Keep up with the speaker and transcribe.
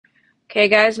Okay,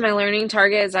 guys, my learning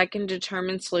target is I can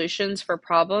determine solutions for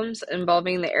problems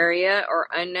involving the area or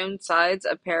unknown sides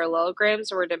of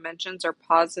parallelograms where dimensions are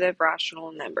positive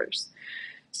rational numbers.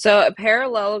 So a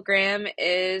parallelogram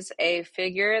is a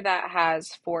figure that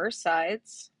has four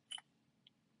sides.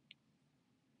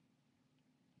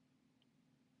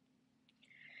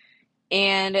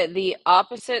 And the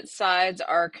opposite sides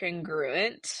are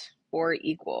congruent or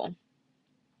equal.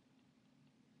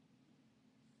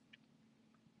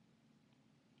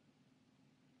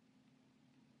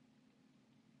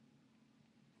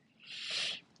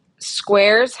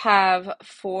 Squares have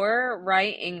four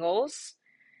right angles.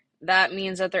 That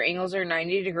means that their angles are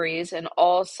 90 degrees and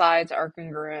all sides are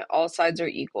congruent. All sides are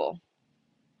equal.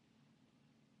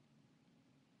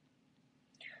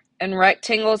 And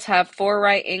rectangles have four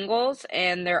right angles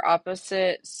and their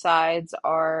opposite sides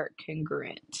are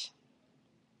congruent.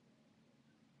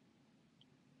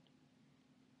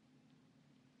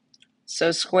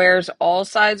 So squares, all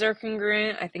sides are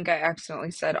congruent. I think I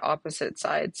accidentally said opposite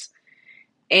sides.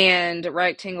 And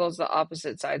rectangles, the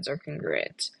opposite sides are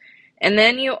congruent. And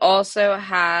then you also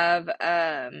have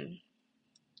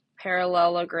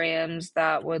parallelograms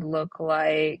that would look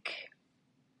like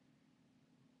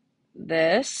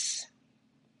this.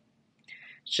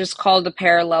 It's just called a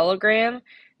parallelogram.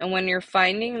 And when you're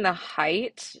finding the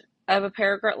height of a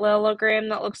parallelogram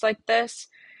that looks like this,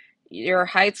 your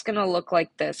height's going to look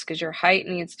like this because your height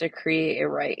needs to create a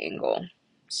right angle.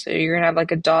 So you're going to have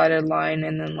like a dotted line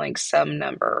and then like some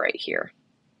number right here.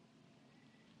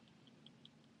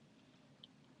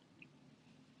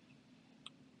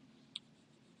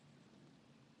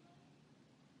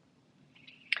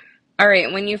 All right,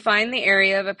 when you find the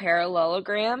area of a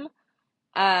parallelogram,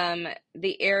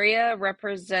 the area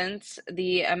represents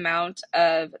the amount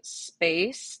of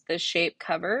space the shape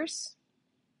covers.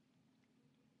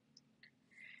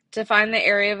 To find the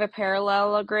area of a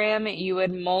parallelogram, you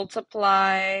would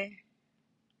multiply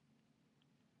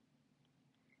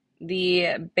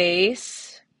the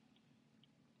base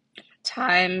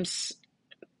times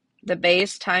the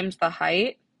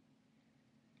height,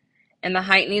 and the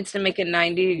height needs to make a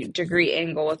 90-degree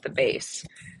angle with the base.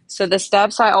 So the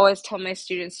steps I always tell my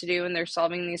students to do when they're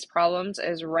solving these problems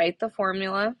is write the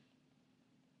formula,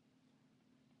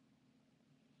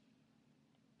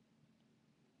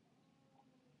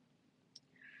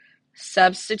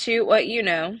 substitute what you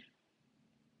know,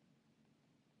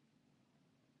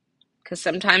 because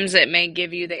sometimes it may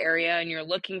give you the area and you're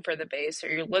looking for the base or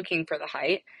you're looking for the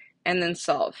height, and then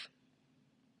solve.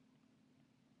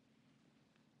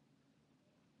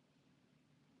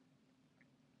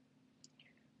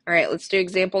 All right, let's do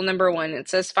example number 1. It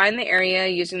says find the area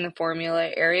using the formula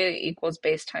area equals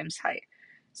base times height.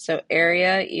 So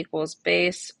area equals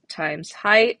base times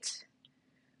height.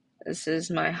 This is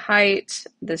my height.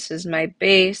 This is my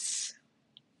base.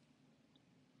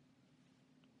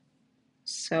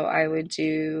 So I would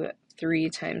do 3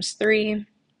 times 3.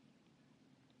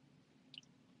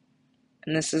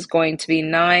 And this is going to be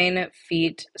 9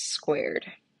 feet squared.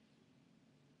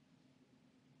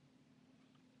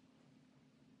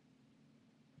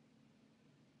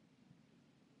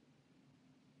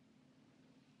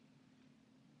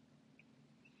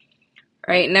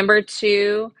 All right, number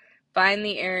 2, find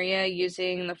the area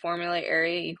using the formula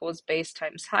area equals base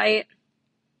times height.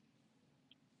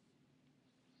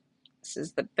 This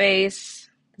is the base.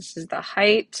 This is the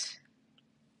height.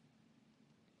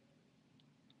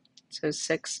 So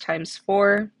 6 times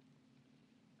 4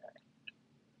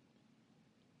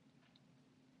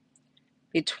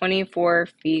 be 24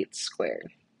 feet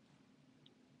squared.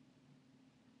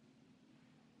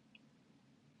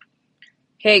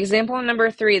 Okay, example number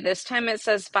 3. This time it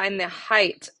says find the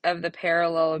height of the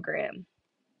parallelogram.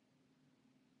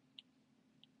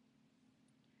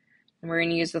 And we're going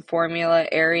to use the formula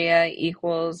area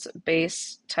equals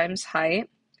base times height.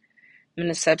 I'm going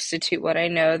to substitute what I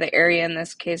know. The area in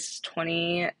this case is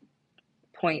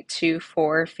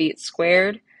 20.24 feet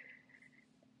squared.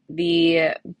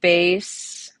 The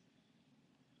base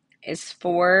is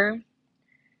 4,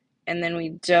 and then we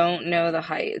don't know the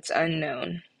height. It's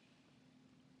unknown.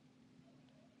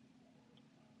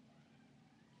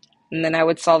 And then I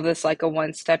would solve this like a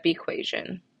one-step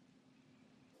equation.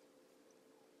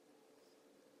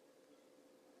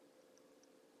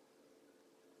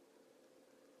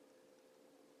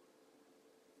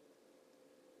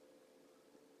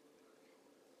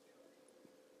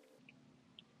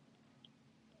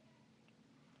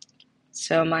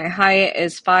 So my height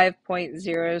is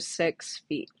 5.06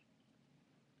 feet.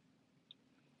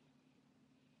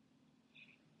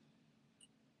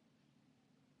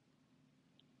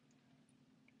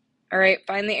 All right,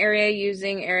 find the area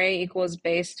using area equals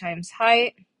base times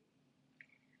height.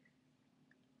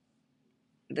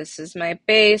 This is my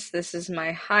base, this is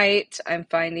my height. I'm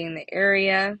finding the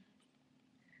area.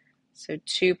 So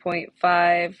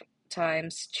 2.5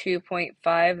 times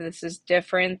 2.5. This is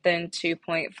different than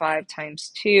 2.5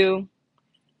 times 2.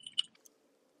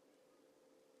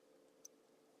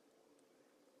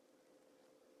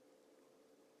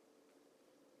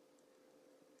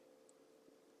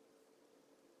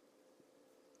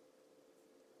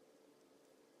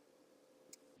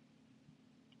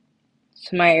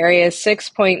 So my area is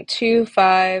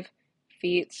 6.25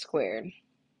 feet squared.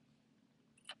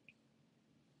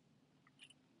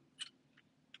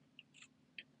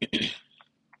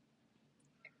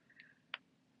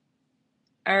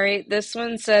 All right, this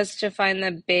one says to find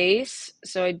the base.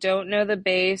 So I don't know the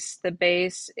base. The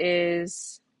base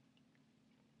is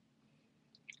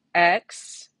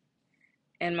x,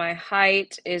 and my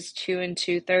height is 2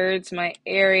 2/3. My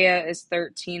area is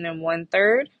 13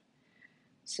 1/3.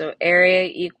 So area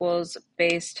equals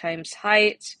base times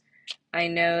height. I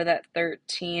know that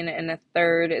 13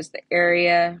 1/3 is the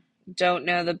area. Don't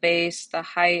know the base. The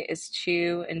height is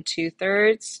 2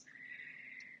 2/3.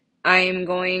 I am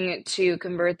going to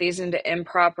convert these into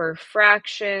improper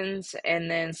fractions and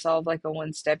then solve like a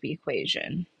one-step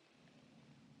equation.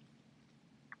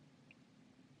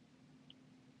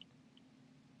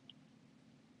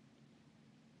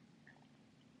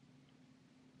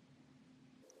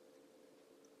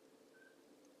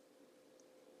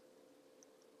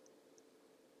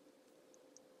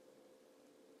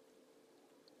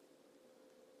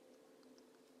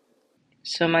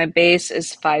 So my base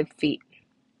is 5 feet.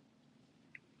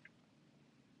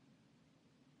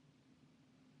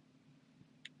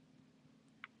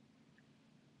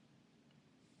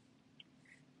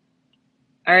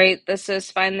 All right, this is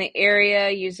find the area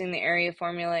using the area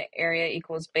formula. Area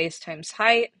equals base times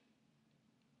height.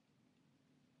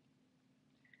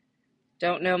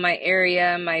 Don't know my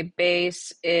area. My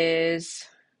base is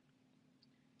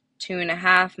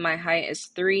 2.5. My height is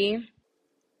 3.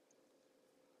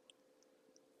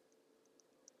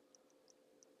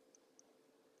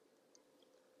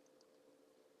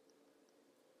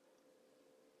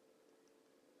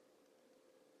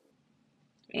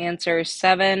 Answer is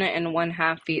 7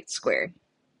 1/2 feet squared.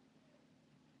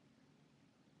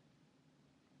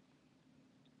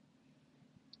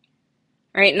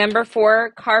 All right, number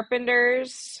 4,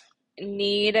 carpenters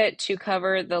need to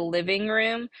cover the living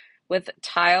room with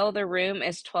tile. The room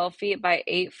is 12 feet by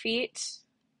 8 feet.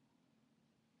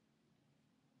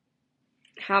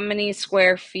 How many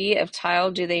square feet of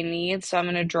tile do they need? So I'm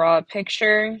going to draw a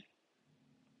picture.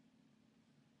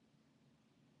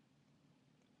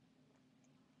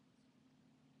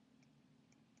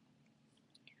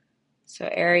 So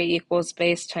area equals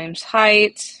base times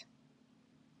height.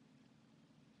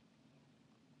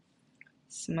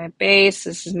 This is my base,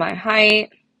 this is my height.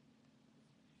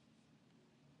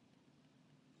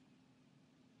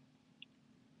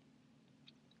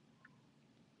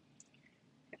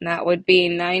 And that would be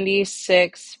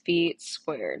 96 feet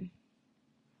squared.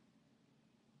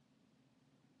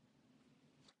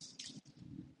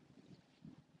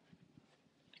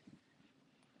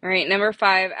 All right, number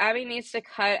 5, Abby needs to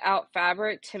cut out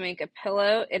fabric to make a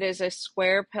pillow. It is a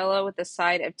square pillow with a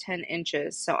side of 10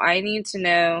 inches. So I need to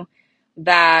know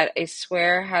that a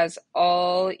square has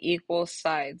all equal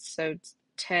sides. So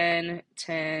 10,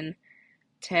 10,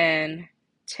 10,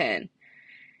 10.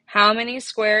 How many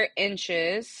square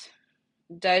inches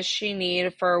does she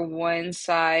need for one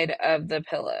side of the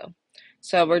pillow?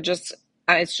 So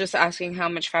it's just asking how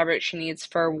much fabric she needs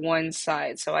for one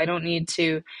side. So I don't need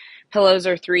to, pillows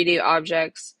are 3D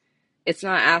objects. It's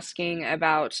not asking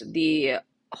about the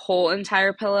whole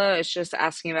entire pillow. It's just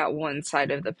asking about one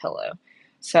side of the pillow.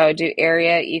 So do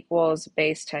area equals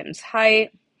base times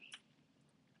height.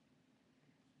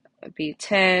 That would be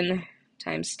 10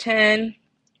 times 10.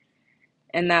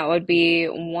 And that would be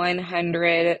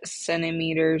 100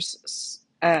 centimeters,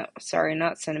 sorry,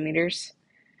 not centimeters,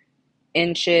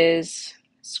 inches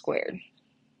squared.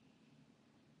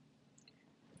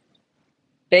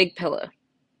 Big pillow.